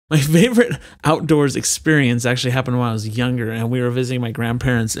My favorite outdoors experience actually happened when I was younger, and we were visiting my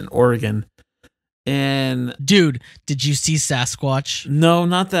grandparents in Oregon. And dude, did you see Sasquatch? No,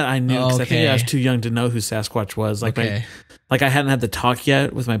 not that I knew, because I Okay. think I was too young to know who Sasquatch was. Like, Okay. I hadn't had the talk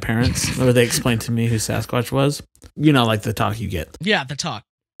yet with my parents, where they explained to me who Sasquatch was. You know, like the talk you get. Yeah, the talk.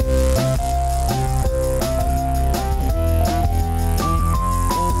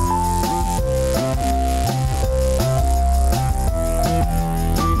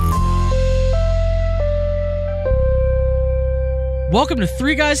 Welcome to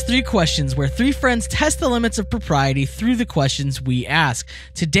Three Guys, Three Questions, where three friends test the limits of propriety through the questions we ask.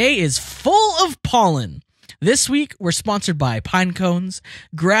 Today is full of pollen. This week, we're sponsored by Pine Cones,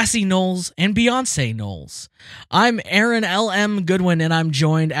 Grassy Knolls, and Beyonce Knolls. I'm Aaron L.M. Goodwin, and I'm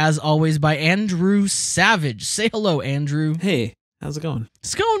joined, as always, by Andrew Savage. Say hello, Andrew. Hey, how's it going?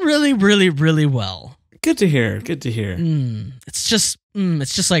 It's going really, really, really well. Good to hear. Good to hear. It's just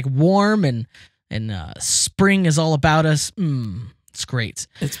like warm, and spring is all about us. It's great.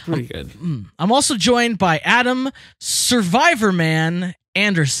 It's pretty good. I'm also joined by Adam Survivor Man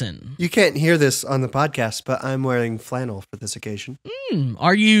Anderson. You can't hear this on the podcast, but I'm wearing flannel for this occasion.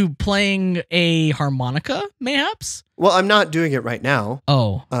 Are you playing a harmonica, mayhaps? Well, I'm not doing it right now.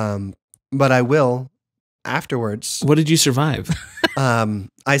 Oh. But I will afterwards. What did you survive?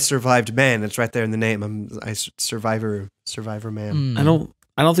 I survived man. It's right there in the name. I survivor man. I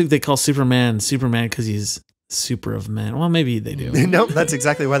don't think they call Superman because he's super of men. Well, maybe they do. Nope, that's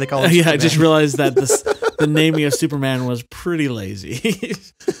exactly why they call it Yeah, Superman. I just realized that the naming of Superman was pretty lazy.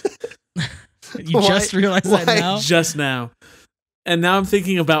 You just realized that now? Just now. And now I'm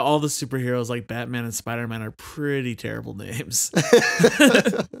thinking about all the superheroes like Batman and Spider-Man are pretty terrible names.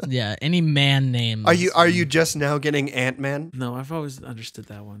 Yeah, any man name. Are you just now getting Ant-Man? No, I've always understood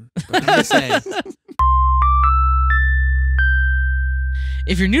that one. But I'm just saying.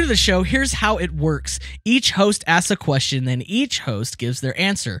 If you're new to the show, here's how it works. Each host asks a question, then each host gives their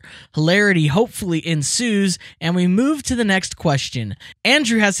answer. Hilarity hopefully ensues, and we move to the next question.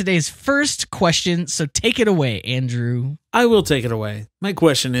 Andrew has today's first question, so take it away, Andrew. I will take it away. My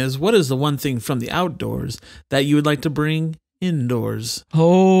question is, what is the one thing from the outdoors that you would like to bring indoors?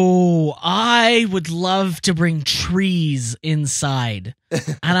 Oh, I would love to bring trees inside.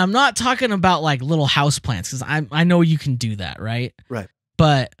 And I'm not talking about like little house plants, because I know you can do that, right? Right.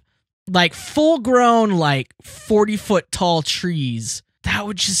 But like full grown, like 40-foot tall trees, that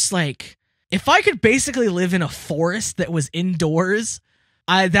would just like, if I could basically live in a forest that was indoors,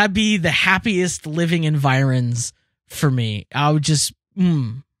 that'd be the happiest living environs for me. I would just,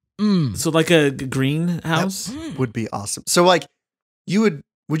 So like a greenhouse? That would be awesome. So like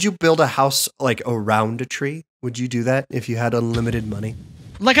would you build a house like around a tree? Would you do that if you had unlimited money?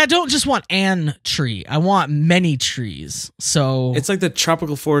 Like, I don't just want an tree. I want many trees. So It's like the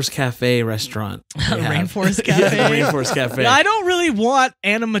Tropical Forest Cafe restaurant. Rainforest Cafe? Yeah, Rainforest Cafe. I don't really want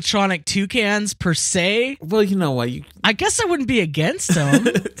animatronic toucans per se. Well, you know what? I guess I wouldn't be against them.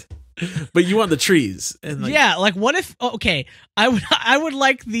 But you want the trees. And Yeah, like what if, okay, I would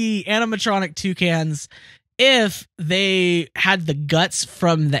like the animatronic toucans if they had the guts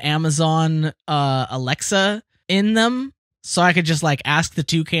from the Amazon Alexa in them. So I could just like ask the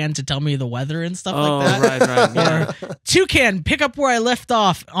toucan to tell me the weather and stuff like that. Right. Yeah. Or toucan, pick up where I left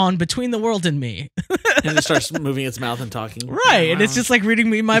off on Between the World and Me. And it starts moving its mouth and talking. Right, and it's just like reading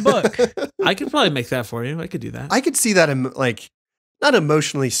me my book. I could probably make that for you. I could do that. I could see that like not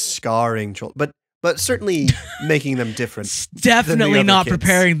emotionally scarring children, but certainly making them different. Definitely than the not other kids.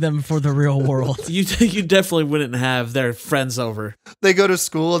 preparing them for the real world. You definitely wouldn't have their friends over. They go to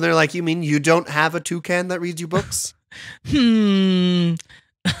school and they're like, "You mean you don't have a toucan that reads you books?" I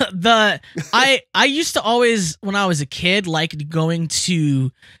used to always, when I was a kid, like going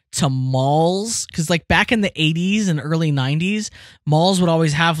to malls, because like back in the 80s and early 90s, malls would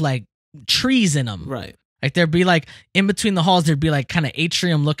always have like trees in them. Right. Like there'd be like in between the halls, there'd be like kind of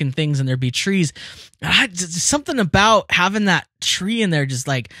atrium looking things, and there'd be trees. Just something about having that tree in there just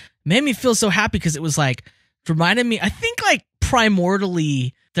like made me feel so happy, because it was like reminded me, I think like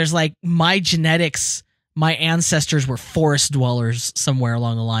primordially there's like my genetics, my ancestors were forest dwellers somewhere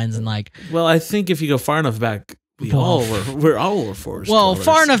along the lines, and like, well, I think if you go far enough back, we're all forest well, dwellers.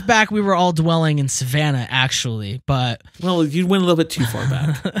 far enough back, we were all dwelling in savannah, actually, but well, you went a little bit too far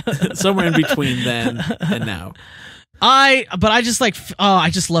back, somewhere in between then and now. I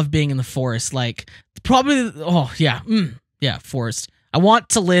just love being in the forest. Like probably, forest. I want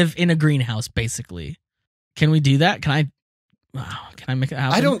to live in a greenhouse, basically. Can we do that? Can I make it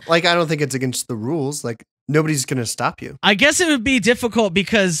happen? I don't think it's against the rules. Like nobody's going to stop you. I guess it would be difficult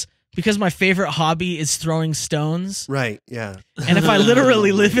because because my favorite hobby is throwing stones. Right. Yeah. And if I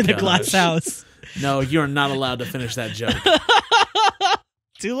literally live in a Gosh. glass house. No, you're not allowed to finish that joke.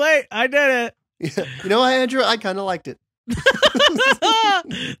 Too late. I did Yeah. You know what, Andrew? I kind of liked it.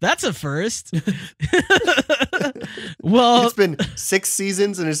 it. That's a first. Well, It's been 6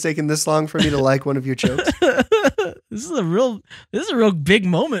 seasons and it's taken this long for me to like one of your jokes. this is a real big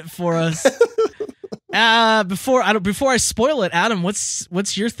moment for us. Before I spoil it, Adam,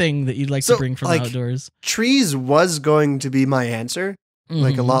 what's your thing that you'd like to bring from the outdoors? Trees was going to be my answer,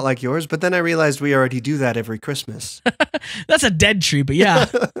 like a lot like yours, but then I realized we already do that every Christmas. That's a dead tree, but yeah.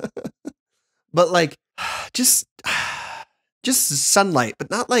 But like, just sunlight,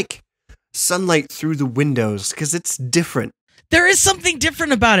 but not like sunlight through the windows, because it's different. There is something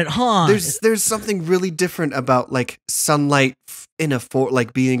different about it, huh? There's something really different about like sunlight in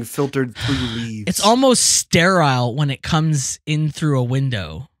like being filtered through leaves. It's almost sterile when it comes in through a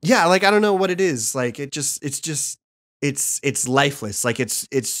window. Yeah, like I don't know what it is. Like it's lifeless. Like it's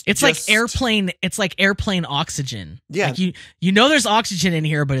just, like airplane. It's like airplane oxygen. Yeah, like you know there's oxygen in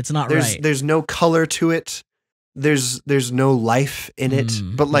here, but it's not right. There's no color to it. There's no life in it.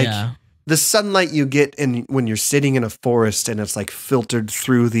 But like the sunlight you get when you're sitting in a forest and it's like filtered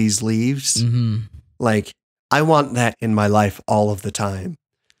through these leaves. Like I want that in my life all of the time.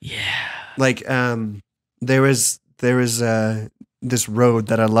 Yeah. Like there is this road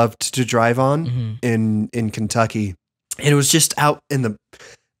that I loved to drive on in Kentucky. And it was just out in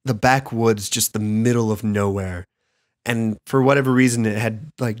the backwoods, just the middle of nowhere. And for whatever reason, it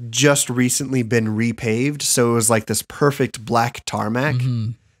had like just recently been repaved. So it was like this perfect black tarmac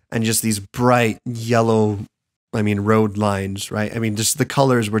and just these bright yellow, road lines, right? Just the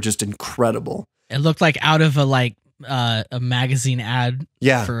colors were just incredible. It looked like out of a magazine ad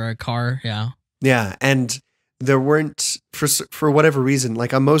for a car. Yeah. Yeah. And there weren't, for whatever reason,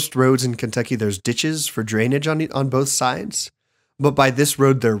 like on most roads in Kentucky, there's ditches for drainage on both sides. But by this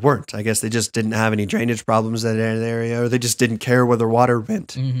road, there weren't. I guess they just didn't have any drainage problems in that area, or they just didn't care where the water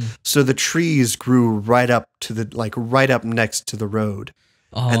went. So the trees grew right up next to the road.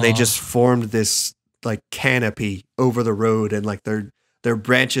 And they just formed this like canopy over the road, and like their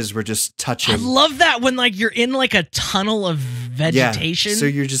branches were just touching. I love that when like you're in like a tunnel of vegetation. Yeah, so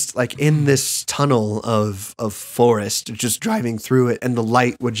you're just like in this tunnel of forest, just driving through it, and the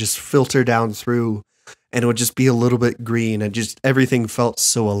light would just filter down through, and it would just be a little bit green, and just everything felt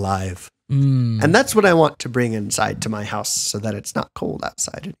so alive. And that's what I want to bring inside to my house, so that it's not cold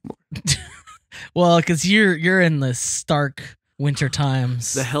outside anymore. Well, because you're in the stark winter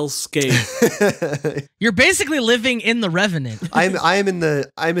times, the hellscape. You're basically living in the Revenant. I'm in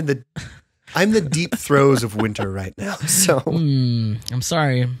the deep throes of winter right now. So I'm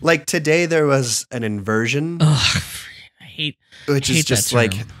sorry. Like today, there was an inversion. Ugh, I hate just that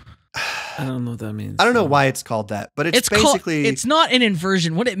like term. I don't know what that means. I don't know why it's called that, but it's basically it's not an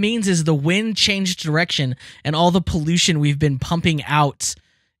inversion. What it means is the wind changed direction, and all the pollution we've been pumping out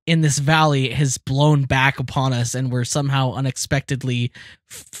in this valley has blown back upon us, and we're somehow unexpectedly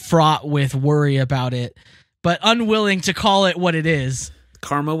fraught with worry about it, but unwilling to call it what it is.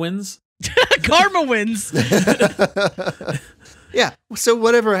 Karma wins. Karma wins. Yeah. So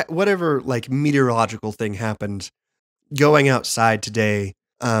whatever like meteorological thing happened, going outside today,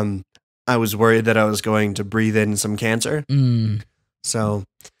 I was worried that I was going to breathe in some cancer. So,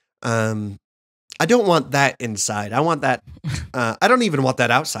 I don't want that inside. I want that. I don't even want that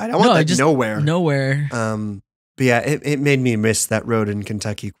outside. I want that nowhere. Nowhere. But yeah, it made me miss that road in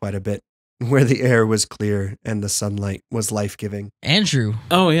Kentucky quite a bit, where the air was clear and the sunlight was life-giving. Andrew.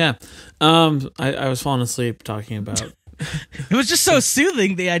 Oh yeah. I was falling asleep talking about. It was just so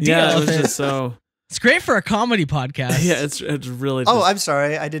soothing. The idea of it. Just so. It's great for a comedy podcast. Yeah, it's really. Oh, I'm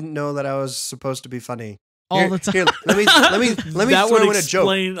sorry. I didn't know that I was supposed to be funny. All the time. Here, let me that throw would in a joke.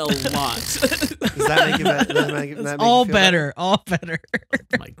 explain a lot. Does that make it it's all better. All better.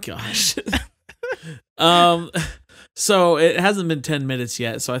 Oh my gosh. So it hasn't been 10 minutes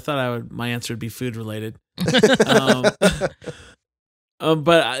yet, so I thought my answer would be food related.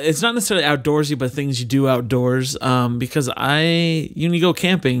 But it's not necessarily outdoorsy, but things you do outdoors. Because when you go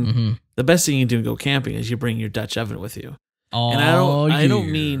camping, the best thing you do to go camping is you bring your Dutch oven with you. Oh, and I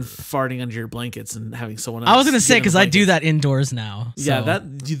don't mean farting under your blankets and having someone else. I was going to say, because I do that indoors now. So. Yeah, that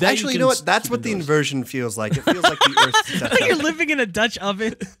actually, you know what? That's what the inversion feels like. It feels like the Earth's Dutch oven. You're living in a Dutch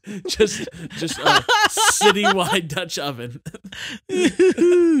oven. just a citywide Dutch oven.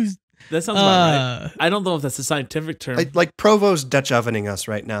 That sounds about right. I don't know if that's a scientific term. Like Provo's Dutch ovening us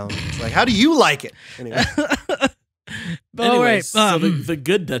right now. It's like, how do you like it? Anyway. Anyways, so the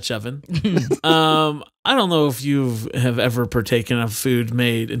good Dutch oven. I don't know if you have ever partaken of food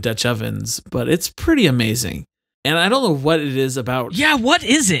made in Dutch ovens, but it's pretty amazing. And I don't know what it is about. Yeah, what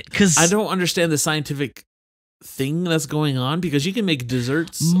is it? Because I don't understand the scientific thing that's going on, because you can make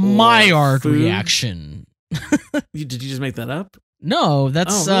desserts. Maillard reaction. Did you just make that up? No,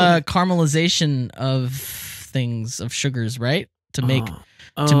 that's caramelization of things, of sugars, right? To make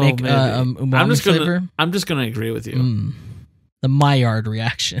umami flavor. I'm just gonna agree with you. The Maillard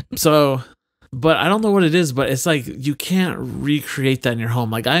reaction. So, but I don't know what it is, but it's like you can't recreate that in your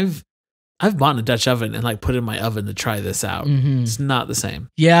home. Like I've bought a Dutch oven and like put it in my oven to try this out. It's not the same.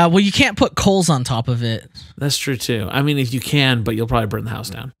 Yeah, well, you can't put coals on top of it. That's true too. I mean, if you can, but you'll probably burn the house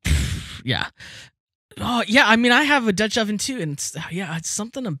down. Yeah. Oh, yeah. I mean, I have a Dutch oven too, and it's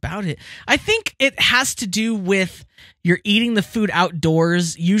something about it. I think it has to do with you're eating the food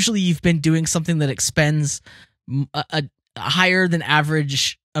outdoors. Usually, you've been doing something that expends a higher than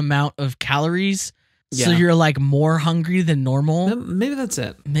average amount of calories. Yeah. So you're like more hungry than normal. Maybe that's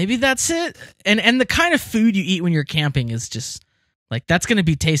it. And the kind of food you eat when you're camping is just like, that's going to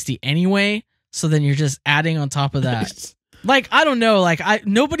be tasty anyway. So then you're just adding on top of that. Like, I don't know, like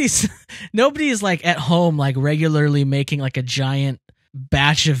nobody's like at home, like regularly making like a giant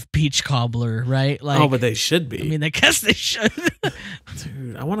batch of peach cobbler, right? Like, but they should be. I mean, I guess they should.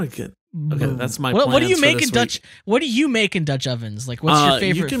 Dude, I want to get. Okay, that's my. What do you make in Dutch? What do you make in Dutch ovens? Like, what's your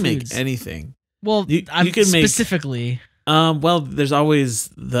favorite? You can foods? make anything. Well, you can specifically. Well, there's always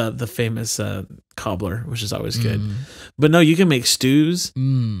the famous cobbler, which is always good. But no, you can make stews.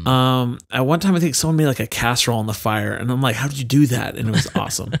 At one time, I think someone made like a casserole on the fire, and I'm like, "How did you do that?" And it was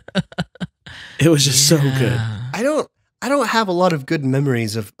awesome. It was just so good. I don't have a lot of good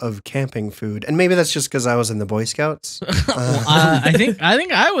memories of camping food, and maybe that's just because I was in the Boy Scouts. I think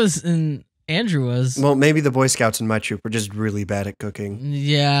I was in. Andrew was. Well, maybe the Boy Scouts in my troop were just really bad at cooking.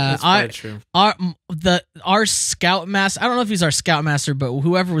 Yeah, that's true. Our scoutmaster. I don't know if he's our scoutmaster, but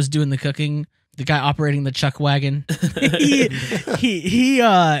whoever was doing the cooking, the guy operating the chuck wagon, he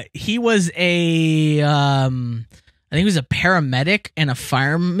was a I think he was a paramedic and a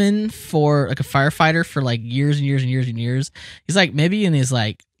fireman for like a firefighter for like years and years and years and years. He's like maybe in his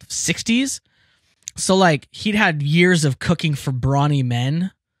like 60s, so like he'd had years of cooking for brawny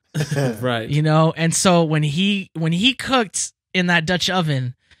men. Right. You know, and so when he cooked in that Dutch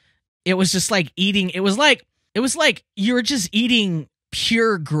oven, it was just like eating, it was like you were just eating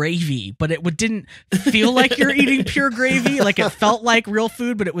pure gravy, but it didn't feel like you're eating pure gravy. Like it felt like real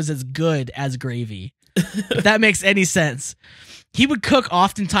food, but it was as good as gravy. If that makes any sense. He would cook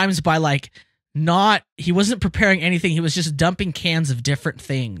oftentimes by like he wasn't preparing anything. He was just dumping cans of different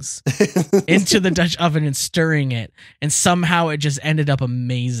things into the Dutch oven and stirring it. And somehow it just ended up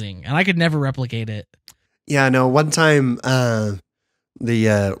amazing. And I could never replicate it. Yeah, no, one time, how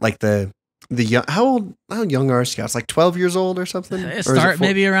young are Scouts? Like 12 years old or something?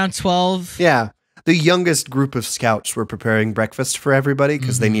 Maybe around 12. Yeah. The youngest group of Scouts were preparing breakfast for everybody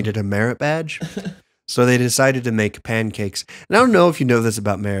because they needed a merit badge. So they decided to make pancakes. And I don't know if you know this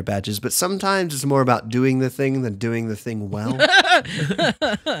about merit badges, but sometimes it's more about doing the thing than doing the thing well. You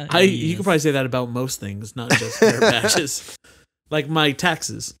could probably say that about most things, not just merit badges. Like my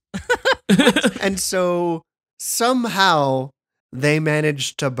taxes. And so somehow they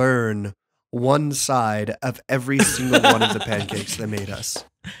managed to burn one side of every single one of the pancakes they made us.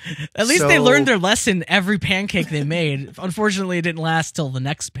 At least they learned their lesson every pancake they made. Unfortunately, it didn't last till the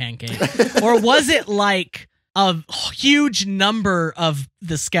next pancake. Or was it like a huge number of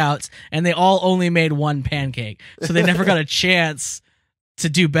the Scouts and they all only made one pancake? So they never got a chance to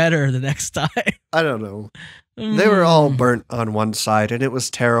do better the next time. I don't know. They were all burnt on one side and it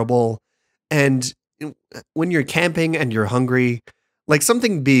was terrible. And when you're camping and you're hungry, like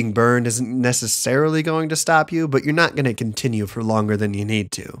something being burned isn't necessarily going to stop you, but you're not going to continue for longer than you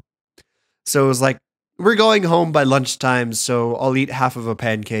need to. So it was like, we're going home by lunchtime, so I'll eat half of a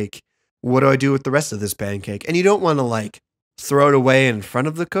pancake. What do I do with the rest of this pancake? And you don't want to like throw it away in front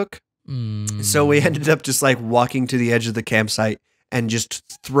of the cook. So we ended up just like walking to the edge of the campsite and just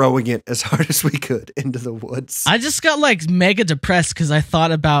throwing it as hard as we could into the woods. I just got like mega depressed because I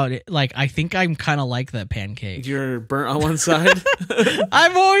thought about it. Like, I think I'm kind of like that pancake. You're burnt on one side?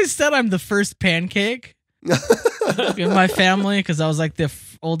 I've always said I'm the first pancake in my family because I was like the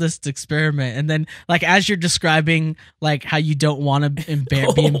oldest experiment. And then like as you're describing like how you don't want to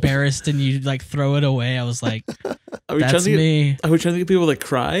be embarrassed and you like throw it away, I was like, that's me. Are we trying to get people to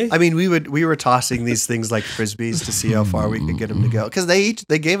cry? I mean, we were tossing these things like frisbees to see how far we could get them to go because they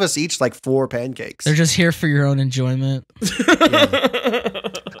gave us each like 4 pancakes. They're just here for your own enjoyment.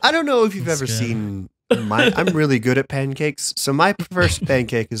 Yeah. I don't know if you've ever seen I'm really good at pancakes, so my first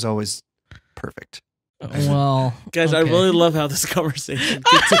pancake is always perfect. Well, guys, I okay. really love how this conversation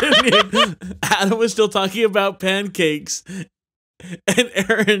continued. Adam was still talking about pancakes, and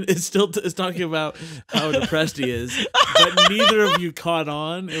Aaron is talking about how depressed he is. But neither of you caught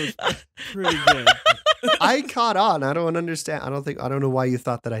on. It was pretty good. I caught on. I don't understand. I don't know why you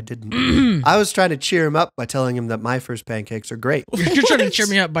thought that I didn't. I was trying to cheer him up by telling him that my first pancakes are great. You're trying to cheer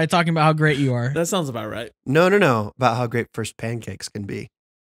me up by talking about how great you are. That sounds about right. No. About how great first pancakes can be.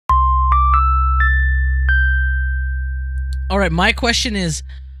 All right, my question is,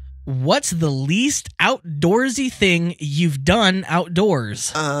 what's the least outdoorsy thing you've done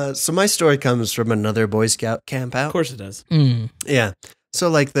outdoors? So my story comes from another Boy Scout camp out. Of course it does. Yeah. So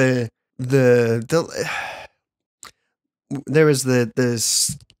like there was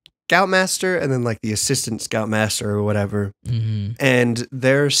the scoutmaster and then like the assistant scoutmaster or whatever. Mm-hmm. And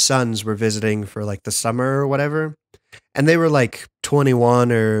their sons were visiting for like the summer or whatever. And they were like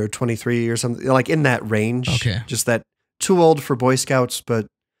 21 or 23 or something, like in that range. Okay. Just that too old for Boy Scouts, but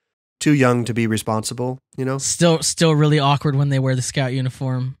too young to be responsible, you know? Still really awkward when they wear the scout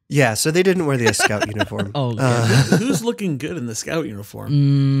uniform. Yeah, so they didn't wear the scout uniform. Oh, okay. Who's looking good in the scout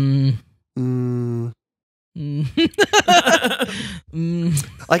uniform?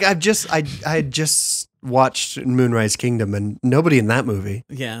 Like I had just watched Moonrise Kingdom and nobody in that movie.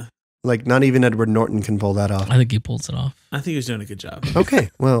 Yeah. Like not even Edward Norton can pull that off. I think he pulls it off. I think he was doing a good job. Okay,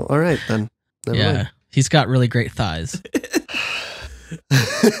 well, all right then. Never Yeah, mind. he's got really great thighs.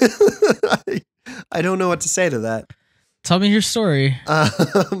 I don't know what to say to that. Tell me your story.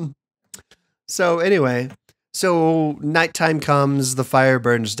 So anyway, so nighttime comes, the fire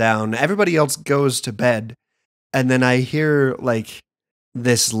burns down, everybody else goes to bed, and then I hear like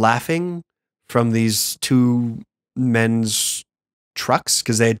this laughing from these two men's trucks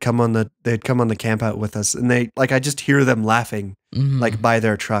because they had come on the camp out with us, and I just hear them laughing like by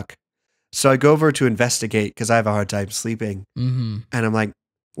their truck. So I go over to investigate because I have a hard time sleeping, and I'm like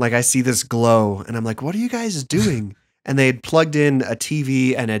I see this glow, and I'm like, what are you guys doing? And they had plugged in a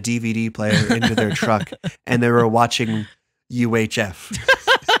TV and a DVD player into their truck, and they were watching UHF.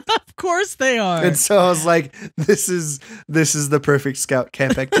 Of course they are. And so I was like, this is the perfect scout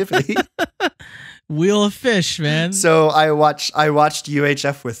camp activity. Wheel of Fish, man. So I watched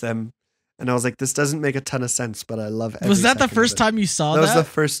UHF with them, and I was like, this doesn't make a ton of sense, but I love every Was that the second first of it. time you saw that? That was the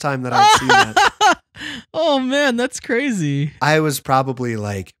first time that I'd seen that. Oh man, that's crazy. I was probably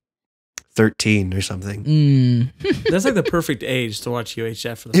like 13 or something. That's like the perfect age to watch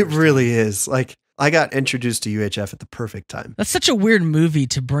UHF for the It first really is. Like I got introduced to UHF at the perfect time. That's such a weird movie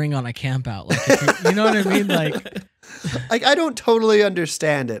to bring on a camp out. Like, you know what I mean? Like I don't totally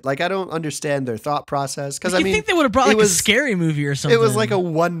understand it. Like I don't understand their thought process because I mean, think they would have brought like a scary movie or something. It was like a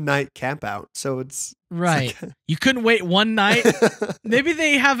one night camp out, so it's right. Like, you couldn't wait one night. Maybe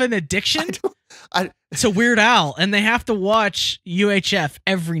they have an addiction to Weird Al, and they have to watch UHF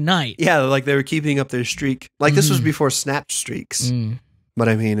every night. Yeah, like they were keeping up their streak. Like this was before snap streaks, but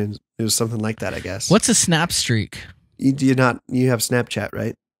I mean, it was something like that, I guess. What's a snap streak? You have Snapchat,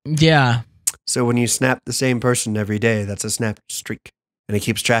 right? Yeah. So when you snap the same person every day, that's a snap streak, and it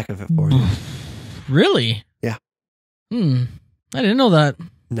keeps track of it for you. Really? Yeah. I didn't know that.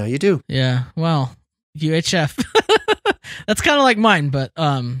 Now you do. Yeah. Well, UHF. That's kind of like mine, but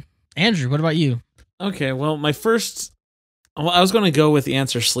Andrew, what about you? Okay, well, I was going to go with the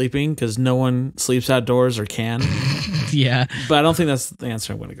answer sleeping because no one sleeps outdoors or can. Yeah. But I don't think that's the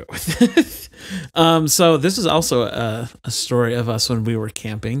answer I'm going to go with. So this is also a story of us when we were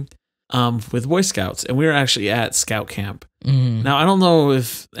camping with Boy Scouts, and we were actually at scout camp. Now, I don't know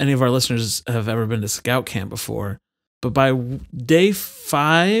if any of our listeners have ever been to scout camp before, but by day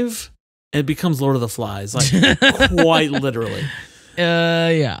 5, it becomes Lord of the Flies, like quite literally.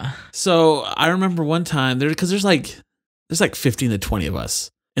 Yeah. So I remember one time there's like 15 to 20 of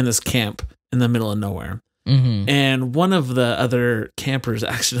us in this camp in the middle of nowhere. And one of the other campers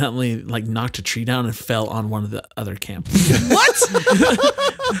accidentally like knocked a tree down and fell on one of the other campers. What?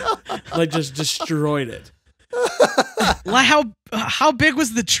 Like just destroyed it. Like how big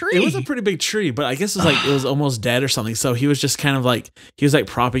was the tree? It was a pretty big tree, but I guess it was almost dead or something. So he was just kind of like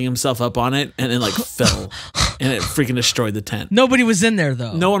propping himself up on it and then like fell, and it freaking destroyed the tent. Nobody was in there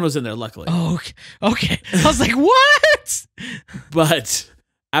though. No one was in there, luckily. Oh, okay. I was like, what? But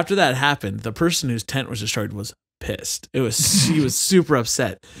after that happened, the person whose tent was destroyed was pissed. He was super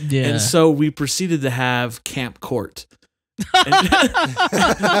upset. Yeah. And so we proceeded to have camp court.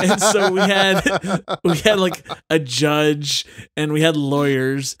 And so we had like a judge, and we had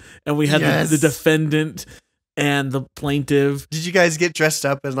lawyers, and we had the defendant, and the plaintiff. Did you guys get dressed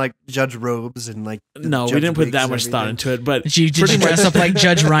up in like judge robes and like? No, we didn't put that much thought into it. But did you dress up like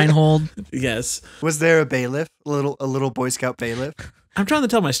Judge Reinhold? Yes. Was there a bailiff, a little Boy Scout bailiff? I'm trying to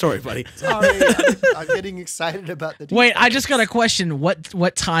tell my story, buddy. Sorry, I'm getting excited about the details. Wait, I just got a question.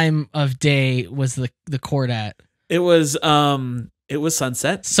 What time of day was the court at? It was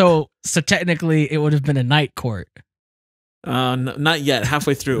sunset. So technically, it would have been a night court. Not yet.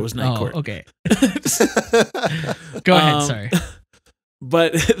 Halfway through, it was night court. Okay. Go ahead. Sorry.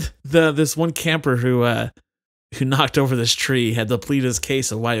 But this one camper who knocked over this tree had to plead his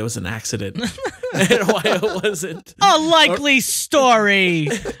case of why it was an accident and why it wasn't a likely story.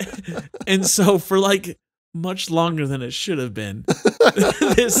 And so for like much longer than it should have been,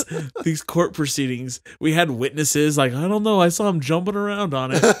 these court proceedings, we had witnesses like, I don't know, I saw him jumping around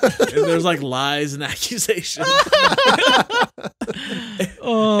on it, and there's like lies and accusations.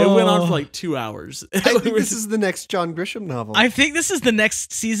 It went on for like 2 hours. I think this is the next John Grisham novel. I think this is the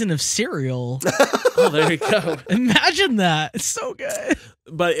next season of Serial. Oh, there you go. Imagine that. It's so good.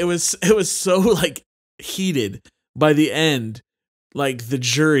 But it was so like heated by the end. Like the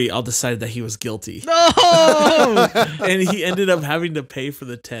jury all decided that he was guilty. No! And he ended up having to pay for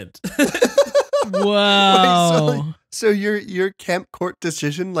the tent. Wow. Wait, so your camp court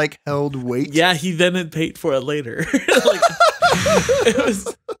decision like held weight? Yeah, he then had paid for it later. Like, it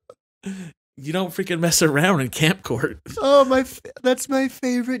was, you don't freaking mess around in camp court. Oh, that's my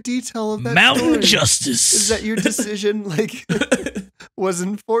favorite detail of that Mountain story. Justice. Is that your decision like was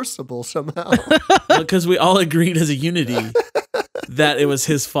enforceable somehow? Because we all agreed as a unity that it was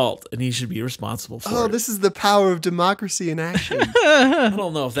his fault and he should be responsible for it. Oh, this is the power of democracy in action. I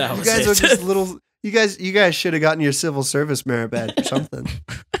don't know if that was You guys it. are just little. You guys should have gotten your civil service merit badge or something.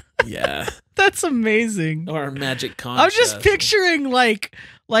 Yeah. That's amazing. Or a magic conch. I'm just picturing like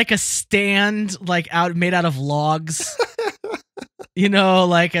a stand made out of logs. You know,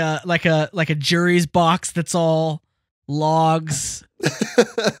 like a jury's box that's all logs.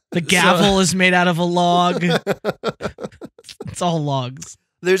 The gavel is made out of a log. It's all logs.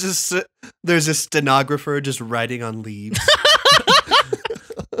 There's a stenographer just writing on leaves.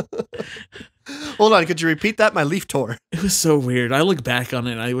 Hold on, could you repeat that? My leaf tore. It was so weird. I look back on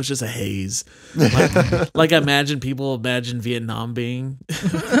it and it was just a haze. Like I imagine Vietnam being.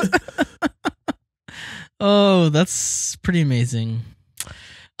 Oh, that's pretty amazing.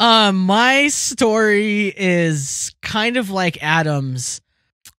 My story is kind of like Adam's.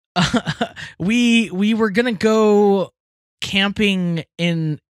 We were gonna go camping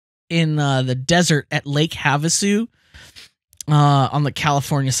in the desert at Lake Havasu. On the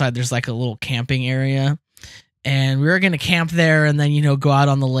California side, there's like a little camping area, and we were going to camp there and then, go out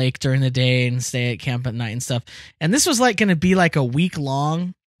on the lake during the day and stay at camp at night and stuff. And this was like going to be like a week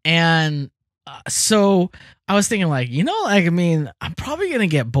long. And so I was thinking like, I'm probably going to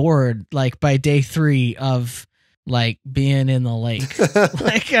get bored like by day 3 of like being in the lake.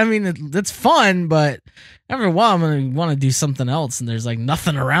 It's fun, but after a while I'm going to want to do something else. And there's like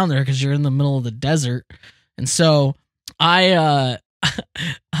nothing around there because you're in the middle of the desert. And so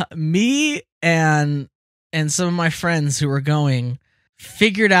me and some of my friends who were going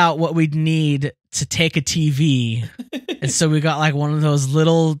figured out what we'd need to take a TV. And so we got like one of those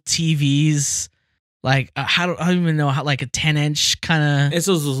little TVs, like I don't even know how, like a 10-inch kind of. It's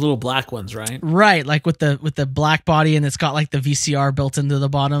those little black ones, right? Right, like with the black body, and it's got like the VCR built into the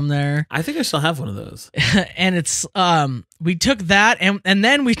bottom there. I think I still have one of those. And it's we took that and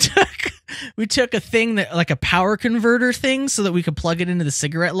then we took a thing that like a power converter thing so that we could plug it into the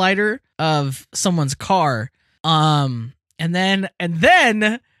cigarette lighter of someone's car. And then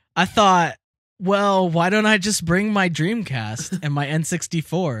I thought, well, why don't I just bring my Dreamcast and my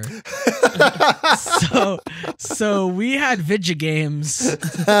N64? So we had Vidya games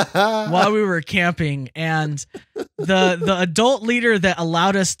while we were camping, and the adult leader that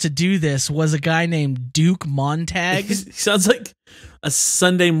allowed us to do this was a guy named Duke Montag. He sounds like a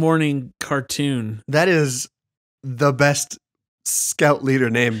Sunday morning cartoon. That is the best scout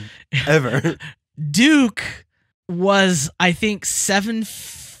leader name ever. Duke was, I think,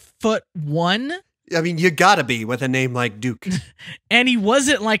 7'1". I mean, you gotta be with a name like Duke. And he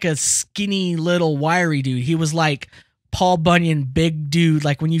wasn't like a skinny little wiry dude. He was like Paul Bunyan, big dude.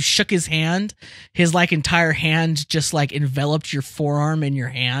 Like when you shook his hand, his like entire hand just like enveloped your forearm in your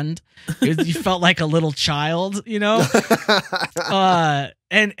hand. You felt like a little child, And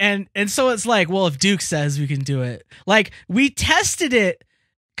so it's like, well, if Duke says we can do it, like we tested it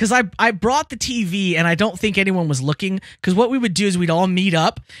because I brought the TV and I don't think anyone was looking, because what we would do is we'd all meet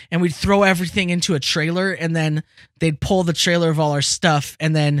up and we'd throw everything into a trailer, and then they'd pull the trailer of all our stuff,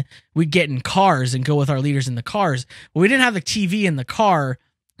 and then we'd get in cars and go with our leaders in the cars. But we didn't have the TV in the car,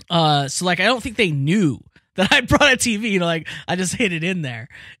 so like I don't think they knew that I brought a TV. Like I just hid it in there,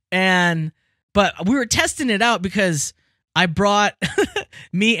 but we were testing it out because I brought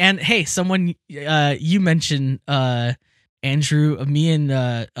me and someone you mentioned Andrew, me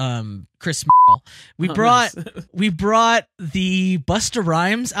and Chris. We brought the Busta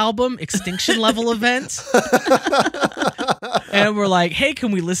Rhymes album Extinction Level Event, and we're like, hey,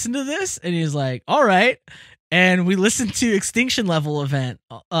 can we listen to this? And he's like, all right. And we listened to Extinction Level Event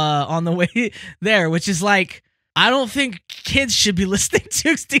on the way there, which is like, I don't think kids should be listening to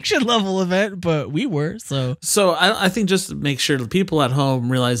Extinction Level Event, but we were. So I think just to make sure the people at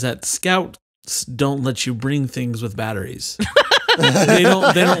home realize that Scouts don't let you bring things with batteries. They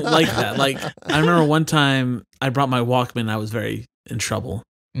don't like that. Like I remember one time I brought my Walkman. I was very in trouble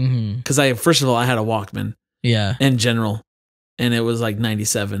because first of all I had a Walkman. Yeah. In general, and it was like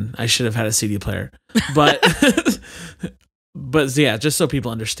 97. I should have had a CD player, but yeah, just so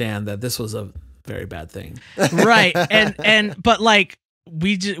people understand that this was a very bad thing, right? But like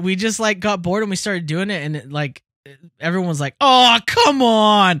we just like got bored and we started doing it, and everyone was like, oh, come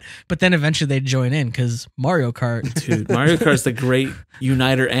on. But then eventually they'd join in because Mario Kart. Dude, Mario Kart's the great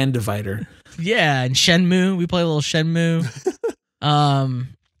uniter and divider. Yeah, and Shenmue. We play a little Shenmue.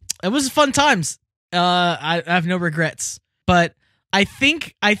 It was fun times. I have no regrets. But I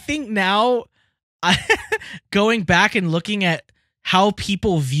think now, going back and looking at how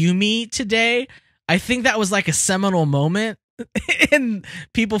people view me today, I think that was like a seminal moment in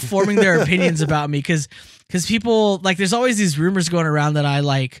people forming their opinions about me, because people like, there's always these rumors going around that I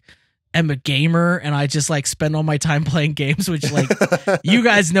like am a gamer and I just like spend all my time playing games, which like you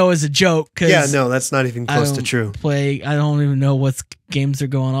guys know is a joke. Yeah, no, that's not even close to true. I don't even know what games are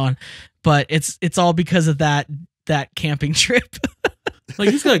going on, but it's all because of that camping trip. Like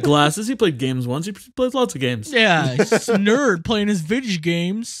he's got glasses. He played games once. He plays lots of games. Yeah, he's a nerd playing his video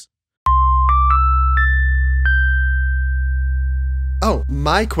games. Oh,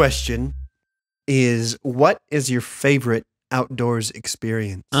 my question is, what is your favorite outdoors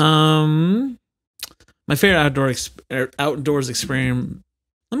experience? My favorite outdoors experience.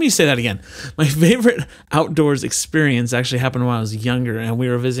 Let me say that again. My favorite outdoors experience actually happened when I was younger, and we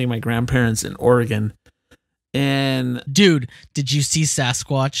were visiting my grandparents in Oregon. And dude, did you see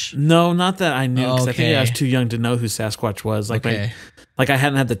Sasquatch? No, not that I knew, because I think I was Okay. too young to know who Sasquatch was. Like Okay. I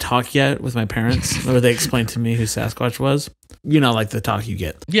hadn't had the talk yet with my parents, where they explained to me who Sasquatch was. You know, like the talk you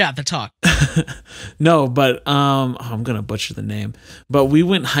get. Yeah, the talk. No, but I'm gonna butcher the name. But we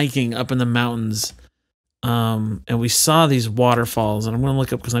went hiking up in the mountains, and we saw these waterfalls. And I'm gonna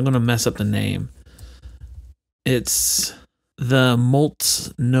look up because I'm gonna mess up the name. It's the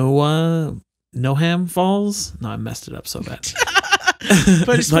Noham Falls. No, I messed it up so bad.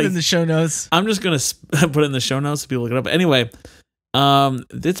 But just put it in the show notes. I'm just gonna put it in the show notes so people look it up. Anyway,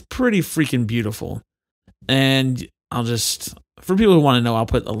 it's pretty freaking beautiful, and I'll just, for people who want to know, I'll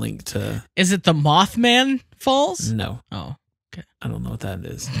put a link to. Is it the Mothman Falls? No, Oh, okay. I don't know what that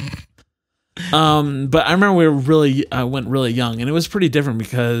is. But I remember I went really young, and it was pretty different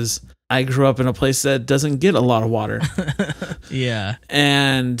because I grew up in a place that doesn't get a lot of water. Yeah.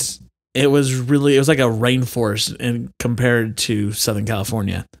 And it was like a rainforest compared to Southern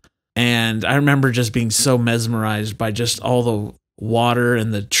California. And I remember just being so mesmerized by just all the water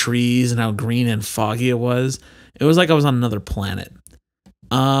and the trees and how green and foggy it was. It was like I was on another planet.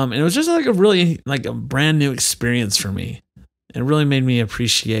 And it was just like a brand new experience for me. It really made me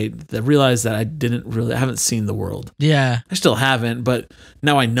realize that I haven't seen the world. Yeah. I still haven't, but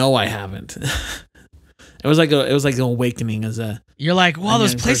now I know I haven't. It was like an awakening as a. You're like, wow,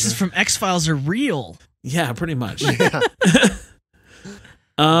 those places person. from X-Files are real. Yeah, pretty much. Yeah.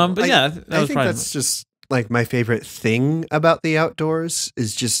 But yeah, that I was think probably that's just like my favorite thing about the outdoors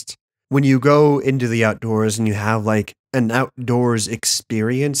is just when you go into the outdoors and you have like an outdoors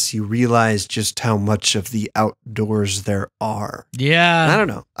experience, you realize just how much of the outdoors there are. Yeah. I don't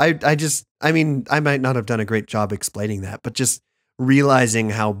know. I mean, I might not have done a great job explaining that, but just realizing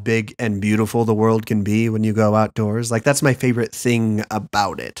how big and beautiful the world can be when you go outdoors. Like that's my favorite thing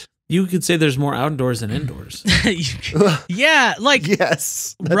about it. You could say there's more outdoors than indoors. Yeah, like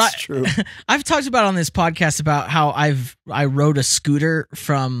Yes, that's true. I've talked about on this podcast about how I rode a scooter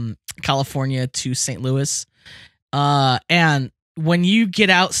from California to St. Louis. And when you get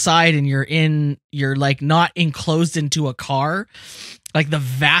outside and you're like not enclosed into a car, like the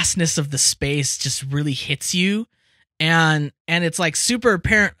vastness of the space just really hits you. and it's like super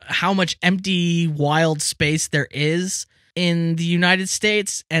apparent how much empty wild space there is in the United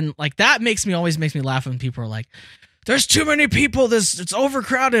States, and like that always makes me laugh when people are like, there's too many people, it's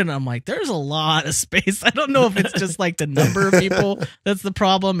overcrowded. And I'm like, there's a lot of space. I don't know if it's just like the number of people that's the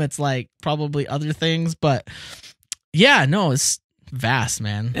problem. It's like probably other things, but yeah, no, it's vast,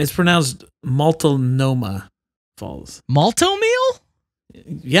 man. It's pronounced Multnomah Falls. Malto meal?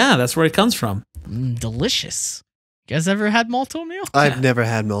 Yeah, that's where it comes from. Delicious. You guys ever had malto meal? I've never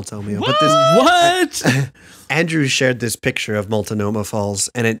had malto meal. What? But What? Andrew shared this picture of Multnomah Falls,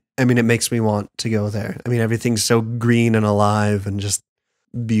 and it makes me want to go there. I mean, everything's so green and alive and just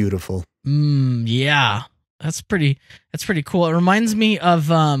beautiful. Yeah. That's pretty cool. It reminds me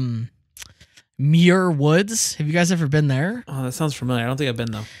of Muir Woods. Have you guys ever been there? Oh, that sounds familiar. I don't think I've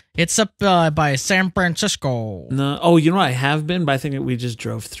been though. It's up by San Francisco. No. Oh, you know what? I have been, but I think we just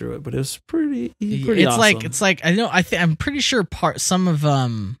drove through it. But it was pretty It's awesome. like I know. I'm pretty sure some of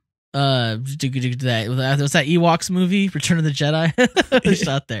that was that Ewoks movie, Return of the Jedi. It's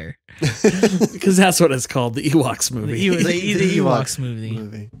out there because that's what it's called, the Ewoks movie. The Ewoks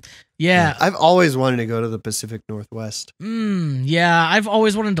movie. Yeah, I've always wanted to go to the Pacific Northwest. Yeah, I've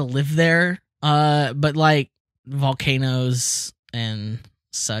always wanted to live there. But like volcanoes and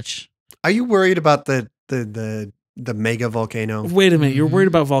such. Are you worried about the mega volcano? Wait a minute, you're worried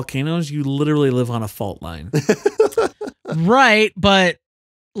about volcanoes? You literally live on a fault line. Right, but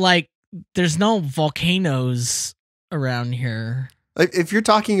like there's no volcanoes around here. If you're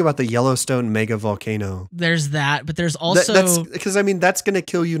talking about the Yellowstone mega volcano, there's that, but there's also that's because that's going to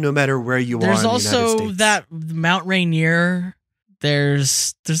kill you no matter where you are. There's in the also United States. that Mount Rainier.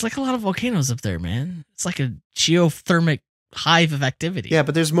 There's like a lot of volcanoes up there, man. It's like a geothermic hive of activity. Yeah,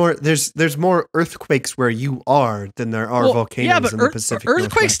 but there's more earthquakes where you are than there are volcanoes in the Pacific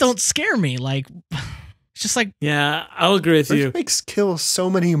earthquakes Northwest. don't scare me. Like it's just like Yeah, I'll agree with you. Earthquakes kill so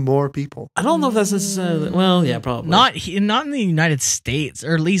many more people. I don't know if that's necessarily. Well, yeah, probably not in the United States,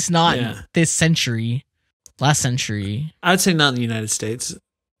 or at least not this century. Last century, I would say not in the United States.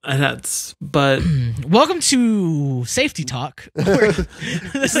 But welcome to Safety Talk.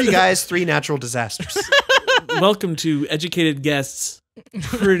 See, guys, 3 natural disasters. Welcome to educated guests,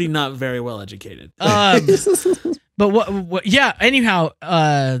 pretty not very well educated. But what? Yeah. Anyhow,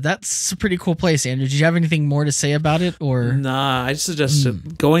 that's a pretty cool place, Andrew. Did you have anything more to say about it, or? Nah, I suggest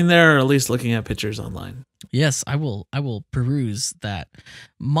going there or at least looking at pictures online. Yes, I will peruse that.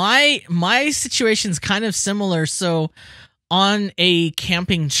 My situation's kind of similar. So, on a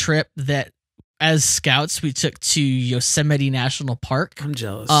camping trip that, as scouts, we took to Yosemite National Park. I'm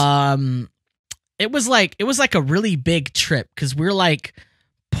jealous. It was like a really big trip because we're like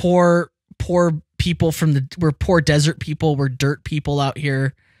poor people we're poor desert people. We're dirt people out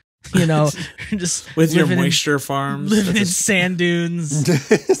here, you know, just with your moisture farms, living in sand dunes.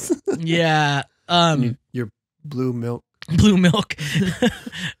 Yeah. Your blue milk.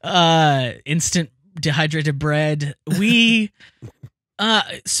 Instant dehydrated bread. We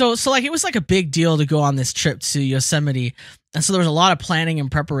so like it was like a big deal to go on this trip to Yosemite, and so there was a lot of planning and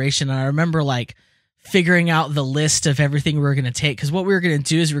preparation. And I remember like figuring out the list of everything we were going to take, because what we were going to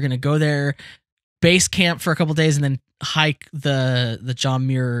do is we were going to go there, base camp for a couple days, and then hike the John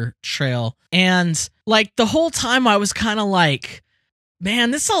Muir Trail. And like the whole time I was kind of like,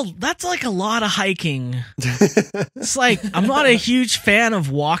 man, that's like a lot of hiking. It's like I'm not a huge fan of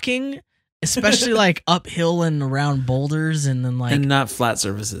walking, especially like uphill and around boulders, and then like, and not flat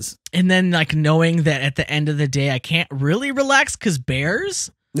surfaces. And then like knowing that at the end of the day I can't really relax because bears.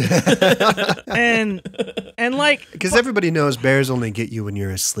 and like, because everybody knows bears only get you when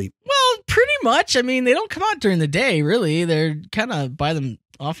you're asleep. Well, pretty much. I mean, they don't come out during the day, really. They're kind of by them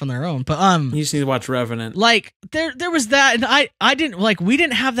off on their own. But you just need to watch Revenant. Like there was that, and I didn't like, we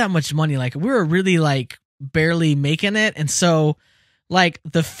didn't have that much money. Like we were really like barely making it, and so like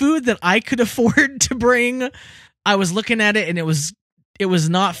the food that I could afford to bring, I was looking at it, and it was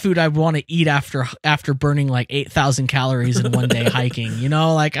not food I want to eat after burning like 8,000 calories in one day hiking. You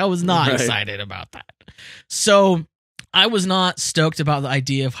know, like I was not excited about that. So I was not stoked about the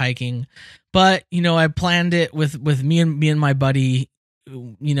idea of hiking, but you know, I planned it with me and my buddy,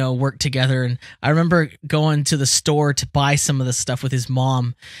 you know, worked together. And I remember going to the store to buy some of the stuff with his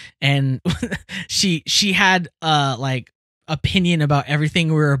mom, and she had like opinion about everything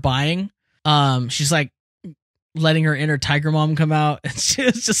we were buying. She's like letting her inner tiger mom come out, and she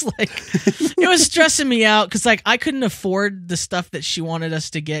was just like, it was stressing me out because like I couldn't afford the stuff that she wanted us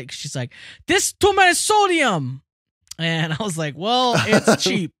to get, because she's like, this too much sodium, and I was like, well, it's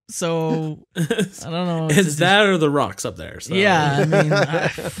cheap, so I don't know. It's that or the rocks up there. So. Yeah, I mean,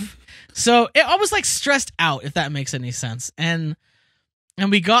 So I was like stressed out, if that makes any sense. And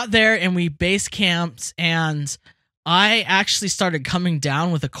we got there and we base camped, and I actually started coming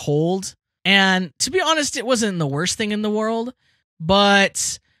down with a cold. And to be honest, it wasn't the worst thing in the world,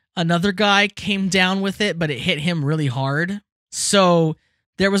 but another guy came down with it, but it hit him really hard. So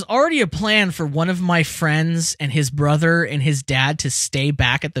there was already a plan for one of my friends and his brother and his dad to stay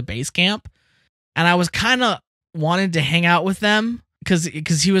back at the base camp. And I was kind of wanted to hang out with them because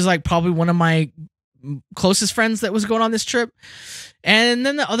he was like probably one of my closest friends that was going on this trip. And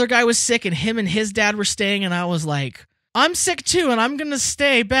then the other guy was sick, and him and his dad were staying, and I was like, I'm sick too, and I'm going to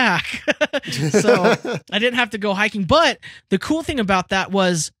stay back. So I didn't have to go hiking. But the cool thing about that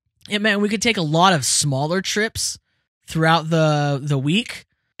was it meant we could take a lot of smaller trips throughout the week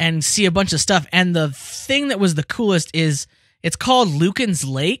and see a bunch of stuff. And the thing that was the coolest is it's called Lucan's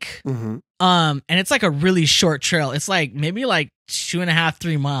Lake. Mm-hmm. And it's like a really short trail. It's like maybe like 2.5,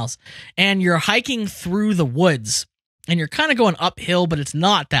 3 miles. And you're hiking through the woods. And you're kind of going uphill, but it's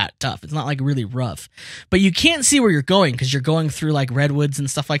not that tough. It's not like really rough. But you can't see where you're going because you're going through like redwoods and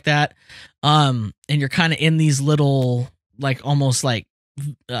stuff like that. And you're kind of in these little, like almost like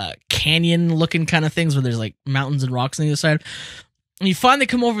canyon looking kind of things where there's like mountains and rocks on the other side. And you finally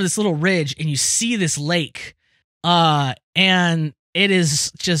come over this little ridge and you see this lake. And it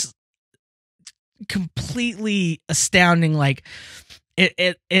is just completely astounding. Like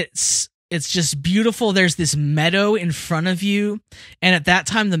it's just beautiful. There's this meadow in front of you. And at that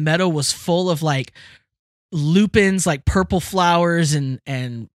time, the meadow was full of like lupins, like purple flowers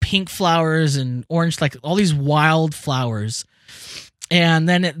and pink flowers and orange, like all these wild flowers. And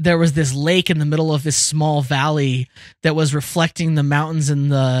then there was this lake in the middle of this small valley that was reflecting the mountains and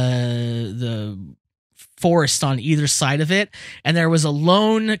the forest on either side of it. And there was a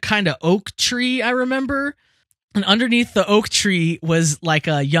lone kind of oak tree, I remember. And underneath the oak tree was like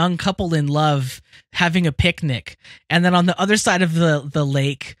a young couple in love having a picnic. And then on the other side of the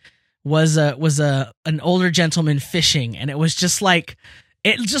lake was an older gentleman fishing. And it was just like,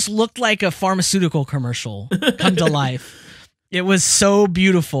 it just looked like a pharmaceutical commercial come to life. It was so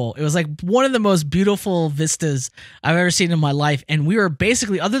beautiful. It was like one of the most beautiful vistas I've ever seen in my life. And we were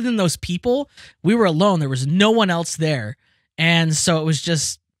basically, other than those people, we were alone. There was no one else there. And so it was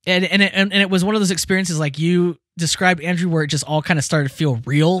just, and it was one of those experiences like you described, Andrew, where it just all kind of started to feel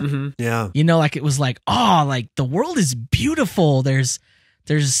real. Mm-hmm. Yeah. You know, like it was like, oh, like the world is beautiful. There's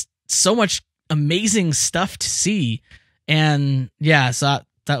so much amazing stuff to see. And yeah, so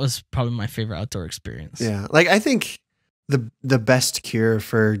that was probably my favorite outdoor experience. Yeah. Like I think the best cure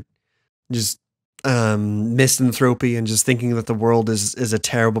for just misanthropy and just thinking that the world is a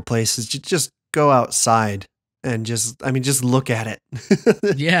terrible place is just go outside and just look at it.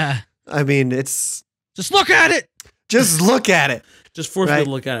 Yeah. I mean, it's just look at it. Just look at it. Just force me to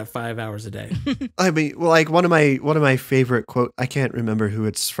look at it 5 hours a day. I mean, well, like one of my favorite quote, I can't remember who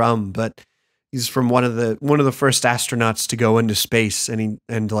it's from, but he's from one of the first astronauts to go into space and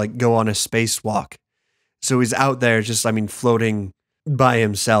like go on a spacewalk. So he's out there just, floating by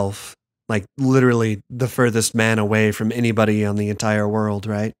himself, like literally the furthest man away from anybody on the entire world,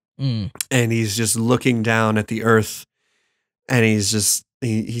 right? Mm. And he's just looking down at the earth, and he's just,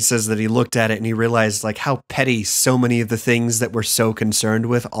 he says that he looked at it and he realized like how petty so many of the things that we're so concerned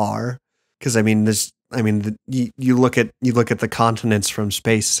with are. Because you look at the continents from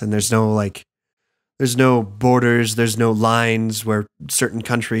space, and there's no borders, there's no lines where certain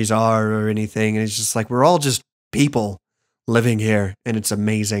countries are or anything. And it's just like, we're all just people living here, and it's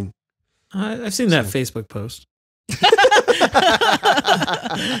amazing. I've seen that Facebook post.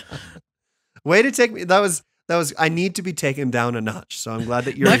 Way to take me. That was, I need to be taken down a notch. So I'm glad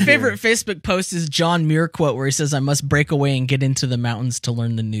that you're My here. favorite Facebook post is John Muir quote where he says, I must break away and get into the mountains to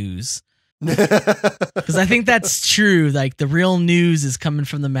learn the news. Because I think that's true. Like the real news is coming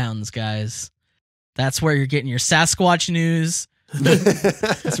from the mountains, guys. That's where you're getting your Sasquatch news.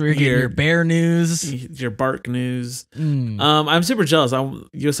 That's where you're getting your bear news, your bark news. I'm super jealous.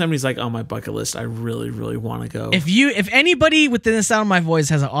 Yosemite's like on my bucket list. I really, really want to go. If anybody within the sound of my voice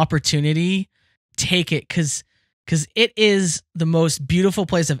has an opportunity, take it, because it is the most beautiful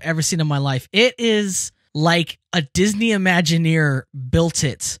place I've ever seen in my life. It is like a Disney Imagineer built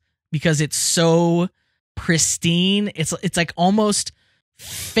it because it's so pristine. It's like almost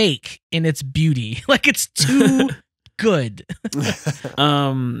fake in its beauty. Like it's too good.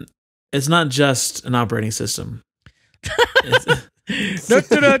 It's not just an operating system.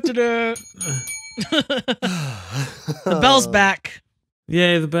 The bell's back.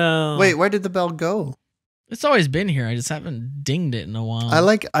 Yay, the bell. Wait, where did the bell go? It's always been here. I just haven't dinged it in a while. I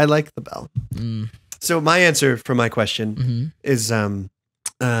like the bell. So my answer for my question is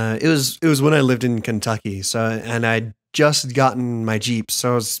It was when I lived in Kentucky. So, and I'd just gotten my Jeep.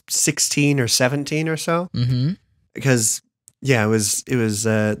 So I was 16 or 17 or so. Mm-hmm. Because yeah, it was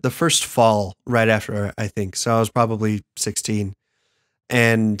the first fall right after, I think. So I was probably 16.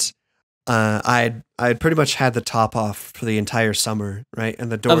 And I'd pretty much had the top off for the entire summer, right?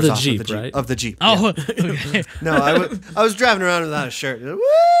 And the doors Of the off Jeep, of the Jeep. right? Of the Jeep. Oh, yeah. No, I was driving around without a shirt. Woo!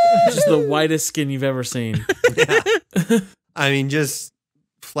 Just the whitest skin you've ever seen. Yeah. I mean, just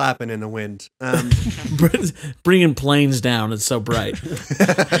flapping in the wind. Bringing planes down. It's so bright.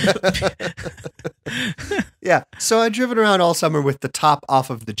 Yeah. So I'd driven around all summer with the top off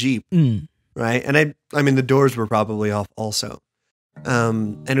of the Jeep, right? And I mean, the doors were probably off also.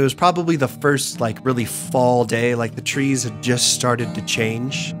 And it was probably the first like really fall day. Like the trees had just started to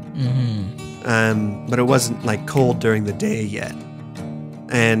change. But it wasn't like cold during the day yet.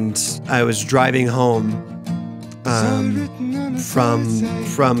 And I was driving home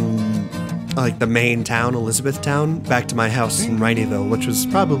from like the main town, Elizabethtown, back to my house in Wrightyville, which was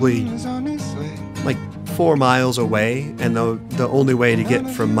probably like 4 miles away. And the only way to get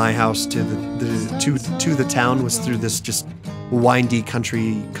from my house to the town was through this just windy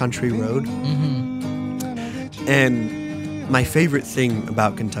country road. And my favorite thing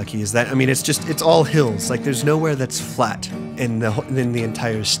about Kentucky is that, I mean, it's all hills. Like there's nowhere that's flat in the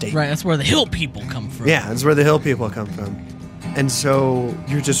entire state. right. That's where the hill people come from. Yeah, that's where the hill people come from. And so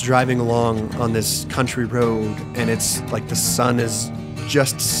you're just driving along on this country road, and it's like the sun is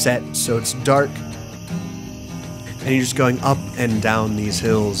just set, so it's dark. And you're just going up and down these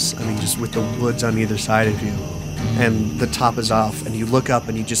hills. I mean, just with the woods on either side of you. And the top is off, and you look up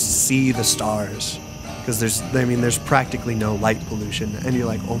and you just see the stars. Because there's practically no light pollution. And you're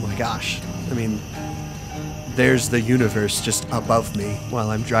like, oh my gosh. I mean, there's the universe just above me while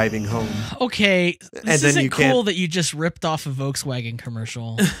I'm driving home. Okay, And this then isn't you cool can't- that you just ripped off a Volkswagen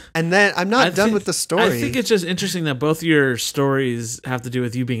commercial. And then I'm not done with the story. I think it's just interesting that both your stories have to do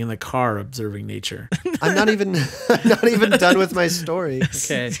with you being in the car observing nature. I'm not even done with my story.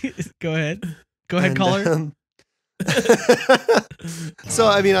 Okay. Go ahead. Go ahead, And, caller. So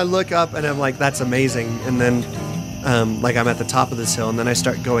I mean, I look up and I'm like, that's amazing. And then like I'm at the top of this hill, and then I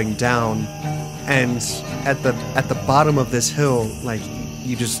start going down, and at the bottom of this hill, like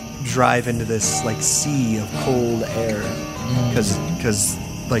you just drive into this like sea of cold air because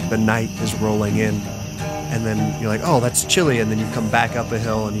like the night is rolling in. And then you're like, oh, that's chilly. And then you come back up a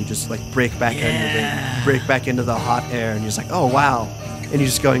hill and you just like break back into the hot air, and you're just like, oh wow. And you're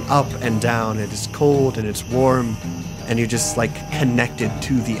just going up and down, and it's cold and it's warm, and you're just like connected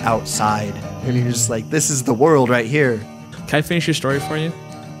to the outside. And you're just like, this is the world right here. Can I finish your story for you?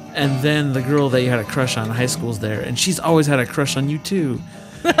 And then the girl that you had a crush on in high school's there, and she's always had a crush on you too.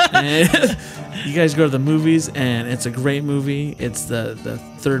 And you guys go to the movies, and it's a great movie. It's the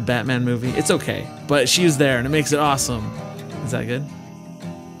third Batman movie. It's okay, but she's there, and it makes it awesome. Is that good?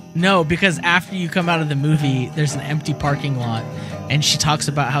 No, because after you come out of the movie, there's an empty parking lot, and she talks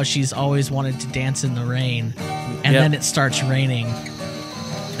about how she's always wanted to dance in the rain, and then it starts raining,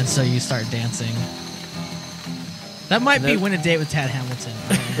 and so you start dancing. That might be Win a Date with Tad Hamilton.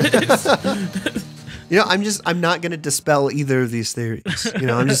 You know, I'm not going to dispel either of these theories. You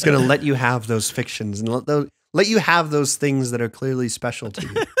know, I'm just going to let you have those fictions and let you have those things that are clearly special to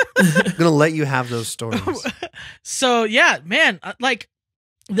you. I'm going to let you have those stories. So yeah, man, like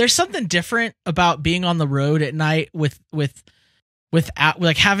there's something different about being on the road at night without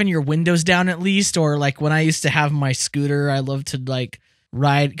like having your windows down at least, or like when I used to have my scooter, I love to like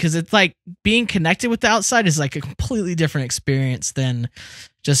ride, because it's like being connected with the outside is like a completely different experience than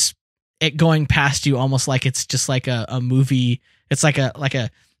just it going past you, almost like it's just like a movie. It's like a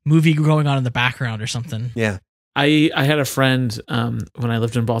movie going on in the background or something. Yeah. I had a friend when I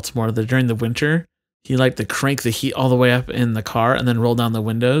lived in Baltimore that during the winter, he liked to crank the heat all the way up in the car and then roll down the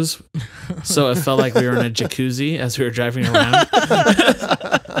windows. So it felt like we were in a jacuzzi as we were driving around.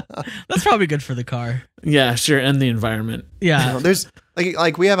 That's probably good for the car. Yeah, sure. And the environment. Yeah. You know, there's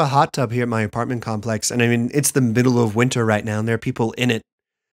like we have a hot tub here at my apartment complex, and I mean, it's the middle of winter right now, and there are people in it.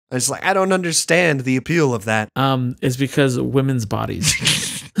 It's like, I don't understand the appeal of that. It's because women's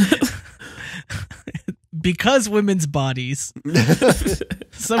bodies. Because women's bodies.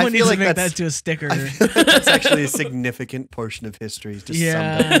 Someone needs to make that to a sticker. That's actually a significant portion of history. Just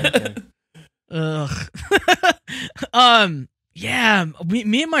Yeah. Ugh. Yeah.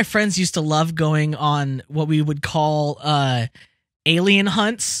 Me and my friends used to love going on what we would call alien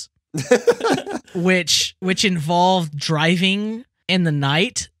hunts, which involved driving in the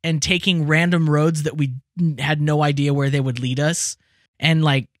night and taking random roads that we had no idea where they would lead us, and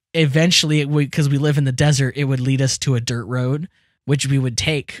like eventually, because we live in the desert, it would lead us to a dirt road which we would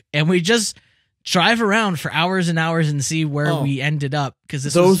take, and we just drive around for hours and hours and see where we ended up, because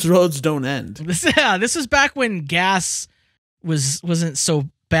those roads don't end. This was back when gas wasn't so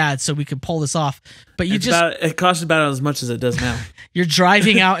bad, so we could pull this off. But it costs about as much as it does now. You're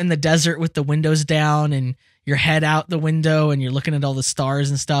driving out in the desert with the windows down and your head out the window, and you're looking at all the stars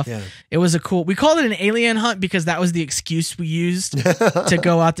and stuff. Yeah. It was we called it an alien hunt because that was the excuse we used to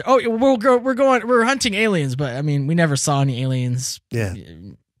go out there. Oh, we're hunting aliens, but I mean, we never saw any aliens. Yeah,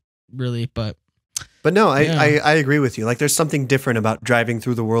 really, but no, I agree with you. Like, there's something different about driving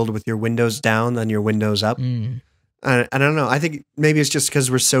through the world with your windows down than your windows up. And I don't know. I think maybe it's just because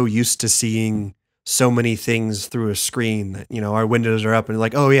we're so used to seeing so many things through a screen that, our windows are up and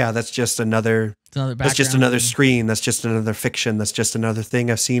like, oh yeah, that's just another screen. That's just another fiction. That's just another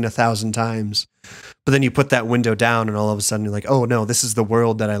thing I've seen 1,000 times. But then you put that window down and all of a sudden you're like, oh no, this is the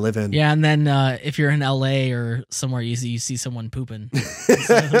world that I live in. Yeah. And then if you're in LA or somewhere, you see someone pooping.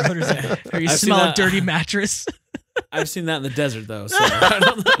 Or you smell a dirty mattress. I've seen that in the desert though. So I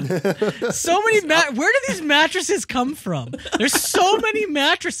don't know. So many where do these mattresses come from? There's so many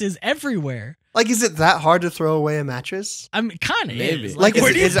mattresses everywhere. Like, is it that hard to throw away a mattress? I mean, kind of is. Like,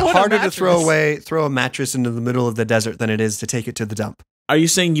 is it harder to throw a mattress into the middle of the desert than it is to take it to the dump? Are you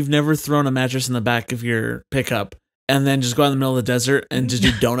saying you've never thrown a mattress in the back of your pickup and then just go out in the middle of the desert and just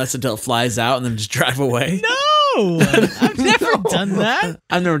do donuts until it flies out and then just drive away? No, I've never done that.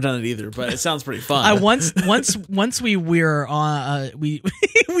 I've never done it either, but it sounds pretty fun. Once we were on we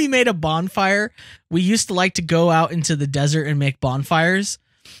made a bonfire. We used to like to go out into the desert and make bonfires.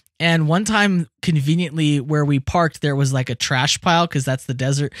 And one time, conveniently, where we parked, there was like a trash pile because that's the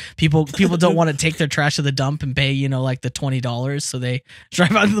desert. People don't want to take their trash to the dump and pay, like the $20. So they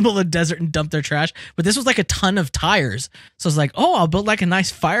drive out in the middle of the desert and dump their trash. But this was like a ton of tires. So I was like, oh, I'll build like a nice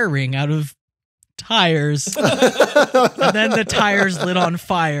fire ring out of tires. And then the tires lit on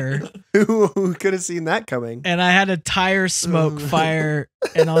fire. Who could have seen that coming? And I had a tire smoke fire,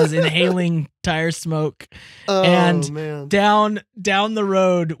 and I was inhaling tire smoke. And man. down the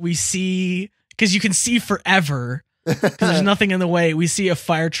road, we see, because you can see forever, because there's nothing in the way, we see a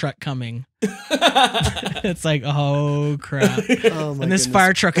fire truck coming. It's like, oh crap. And this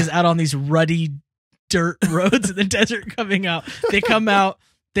fire truck is out on these ruddy dirt roads in the desert coming out. They come out.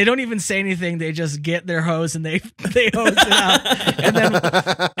 They don't even say anything. They just get their hose and they hose it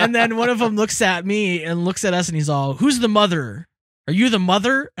out. And then one of them looks at me and looks at us and he's all, "Who's the mother? Are you the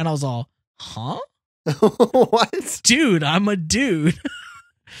mother?" And I was all, "Huh? What? Dude, I'm a dude."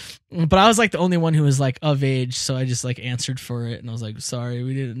 But I was like the only one who was like of age, so I just like answered for it and I was like, "Sorry,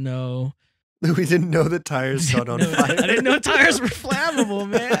 we didn't know." We didn't know that tires caught on fire. I didn't know tires were flammable,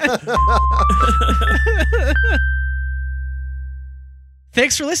 man.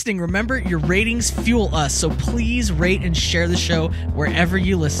 Thanks for listening. Remember, your ratings fuel us, so please rate and share the show wherever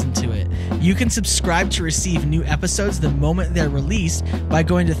you listen to it. You can subscribe to receive new episodes the moment they're released by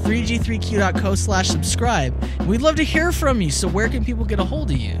going to 3g3q.co/subscribe. We'd love to hear from you, so where can people get a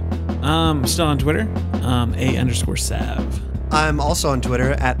hold of you? Still on Twitter, A_Sav. I'm also on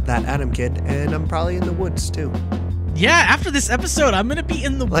Twitter at ThatAdamKid, and I'm probably in the woods too. Yeah, after this episode, I'm gonna be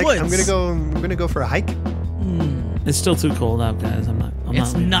in the woods. I'm gonna go for a hike. It's still too cold out, guys.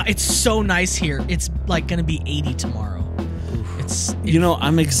 It's so nice here. It's like gonna be 80 tomorrow.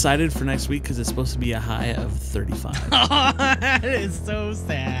 I'm excited for next week because it's supposed to be a high of 35. That is so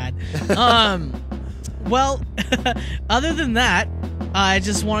sad. Well, other than that, I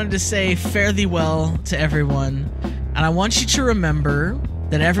just wanted to say fare thee well to everyone, and I want you to remember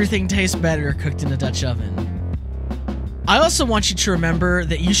that everything tastes better cooked in a Dutch oven. I also want you to remember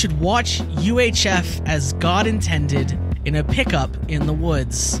that you should watch UHF as God intended in a pickup in the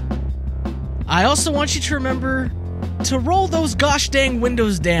woods. I also want you to remember to roll those gosh dang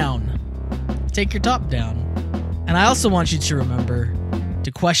windows down. Take your top down. And I also want you to remember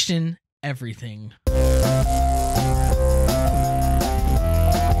to question everything.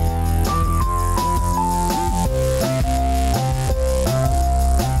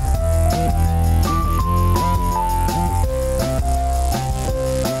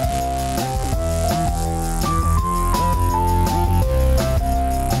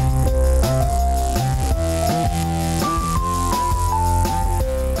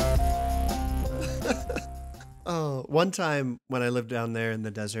 One time when I lived down there in the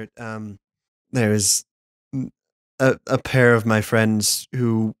desert, there was a pair of my friends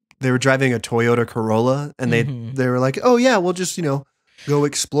who they were driving a Toyota Corolla, and they were like, "Oh yeah, we'll just go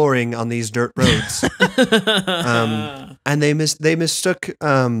exploring on these dirt roads," and they mistook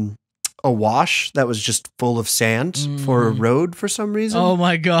a wash that was just full of sand for a road for some reason. Oh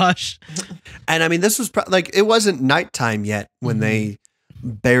my gosh. And I mean, this was it wasn't nighttime yet when they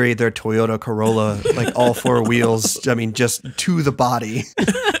buried their Toyota Corolla, like all four wheels. I mean, just to the body.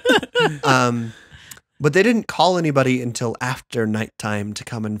 But they didn't call anybody until after nighttime to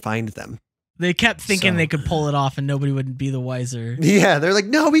come and find them. They kept thinking they could pull it off and nobody would be the wiser. Yeah, they're like,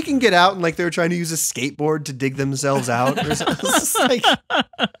 no, we can get out. And like they were trying to use a skateboard to dig themselves out. Just like,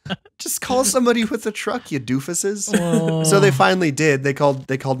 just call somebody with a truck, you doofuses. Oh. So they finally did. They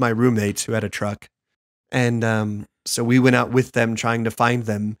called my roommates who had a truck. And so we went out with them trying to find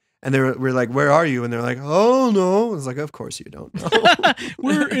them. And we're like, where are you? And they're like, oh, no. I was like, of course you don't know.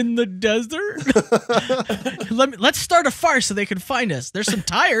 We're in the desert. Let's start a fire so they can find us. There's some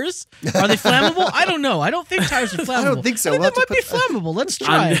tires. Are they flammable? I don't know. I don't think tires are flammable. I don't think so. They might be flammable. Let's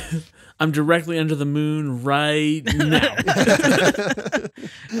try. I'm directly under the moon right now.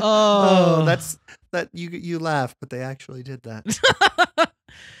 You laugh, but they actually did that.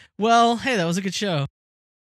 Well, hey, that was a good show.